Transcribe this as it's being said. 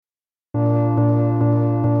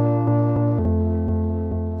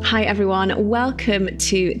Hi everyone, welcome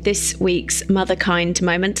to this week's Motherkind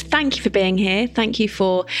moment. Thank you for being here. Thank you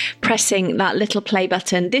for pressing that little play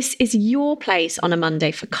button. This is your place on a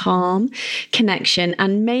Monday for calm, connection,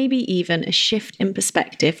 and maybe even a shift in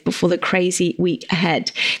perspective before the crazy week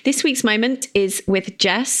ahead. This week's moment is with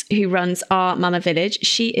Jess, who runs Our Mama Village.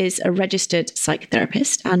 She is a registered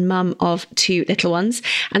psychotherapist and mum of 2 little ones.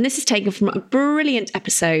 And this is taken from a brilliant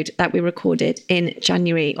episode that we recorded in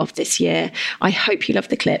January of this year. I hope you love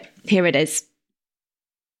the clip. Here it is.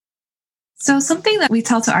 So something that we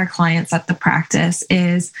tell to our clients at the practice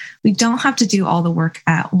is we don't have to do all the work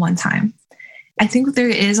at one time. I think there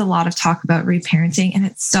is a lot of talk about reparenting, and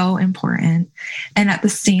it's so important. And at the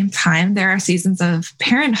same time, there are seasons of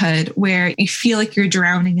parenthood where you feel like you're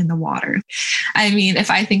drowning in the water. I mean, if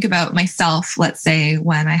I think about myself, let's say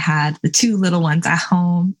when I had the 2 little ones at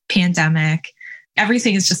home, pandemic,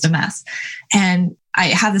 everything is just a mess. And I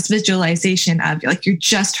have this visualization of like, you're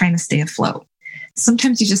just trying to stay afloat.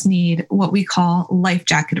 Sometimes you just need what we call life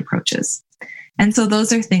jacket approaches. And so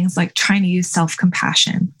those are things like trying to use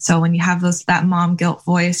self-compassion. So when you have that mom guilt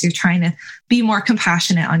voice, you're trying to be more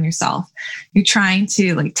compassionate on yourself. You're trying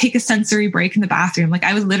to like take a sensory break in the bathroom. Like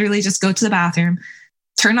I would literally just go to the bathroom,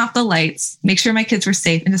 turn off the lights, make sure my kids were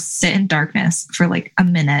safe, and just sit in darkness for like a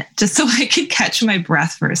minute, just so I could catch my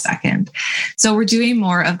breath for a second. So we're doing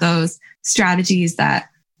more of those strategies that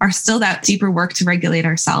are still that deeper work to regulate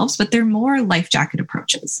ourselves, but they're more life jacket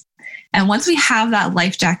approaches. And once we have that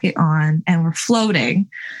life jacket on and we're floating,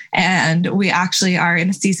 and we actually are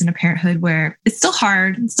in a season of parenthood where it's still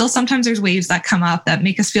hard, and still sometimes there's waves that come up that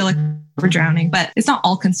make us feel like we're drowning, but it's not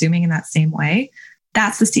all consuming in that same way.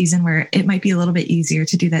 That's the season where it might be a little bit easier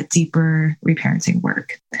to do that deeper reparenting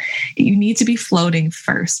work. You need to be floating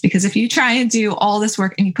first, because if you try and do all this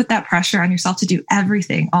work and you put that pressure on yourself to do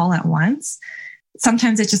everything all at once,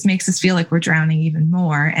 sometimes it just makes us feel like we're drowning even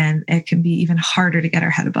more, and it can be even harder to get our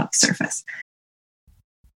head above the surface.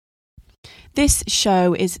 This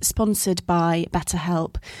show is sponsored by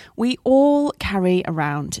BetterHelp. We all carry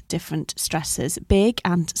around different stressors, big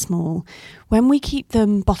and small. When we keep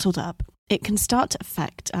them bottled up, it can start to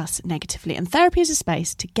affect us negatively. And therapy is a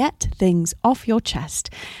space to get things off your chest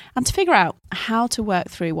and to figure out how to work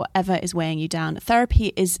through whatever is weighing you down.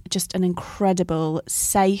 Therapy is just an incredible,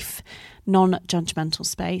 safe, non-judgmental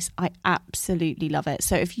space. I absolutely love it.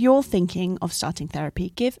 So if you're thinking of starting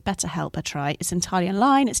therapy, give BetterHelp a try. It's entirely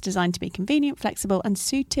online. It's designed to be convenient, flexible, and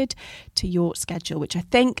suited to your schedule, which I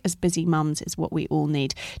think as busy mums is what we all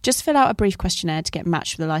need. Just fill out a brief questionnaire to get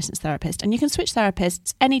matched with a licensed therapist, and you can switch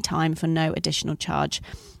therapists anytime for no additional charge.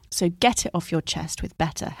 So get it off your chest with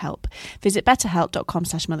BetterHelp. Visit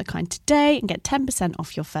betterhelp.com/motherkind today and get 10%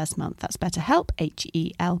 off your first month. That's BetterHelp,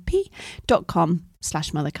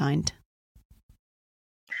 HELP.com/motherkind.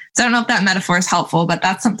 So I don't know if that metaphor is helpful, but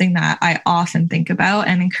that's something that I often think about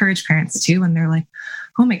and encourage parents to when they're like,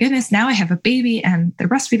 oh my goodness, now I have a baby and they're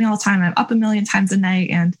breastfeeding all the time. I'm up a million times a night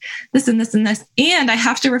and this and this and this. And I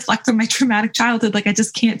have to reflect on my traumatic childhood. Like I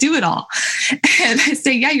just can't do it all. And I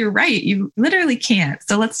say, yeah, you're right. You literally can't.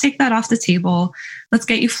 So let's take that off the table. Let's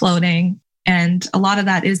get you floating. And a lot of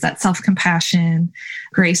that is that self-compassion,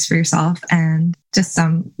 grace for yourself, and just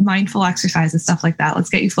some mindful exercises, stuff like that. Let's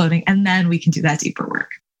get you floating. And then we can do that deeper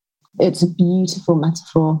work. It's a beautiful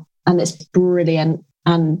metaphor and it's brilliant.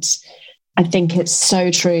 And I think it's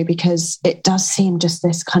so true, because it does seem just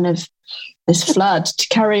this kind of this flood, to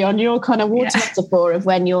carry on your kind of water metaphor of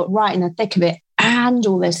when you're right in the thick of it and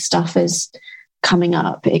all this stuff is coming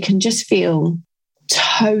up. It can just feel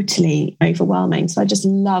totally overwhelming. So I just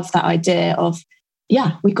love that idea of,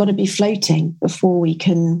 we've got to be floating before we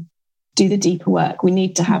can do the deeper work. We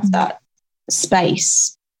need to have that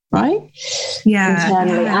space, right? Yeah.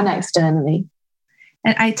 Internally and externally.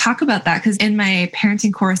 And I talk about that because in my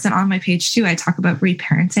parenting course and on my page too, I talk about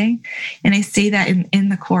reparenting. And I say that in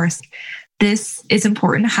the course, this is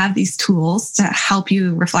important to have these tools to help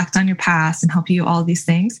you reflect on your past and help you all these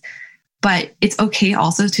things. But it's okay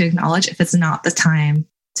also to acknowledge if it's not the time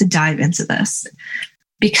to dive into this,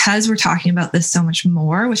 because we're talking about this so much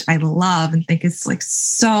more, which I love and think is like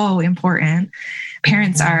so important.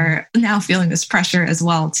 Parents are now feeling this pressure as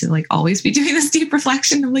well to like always be doing this deep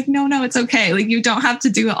reflection. I'm like, no, it's okay. Like you don't have to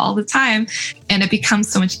do it all the time. And it becomes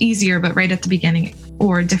so much easier, but right at the beginning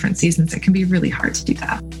or different seasons, it can be really hard to do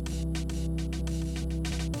that.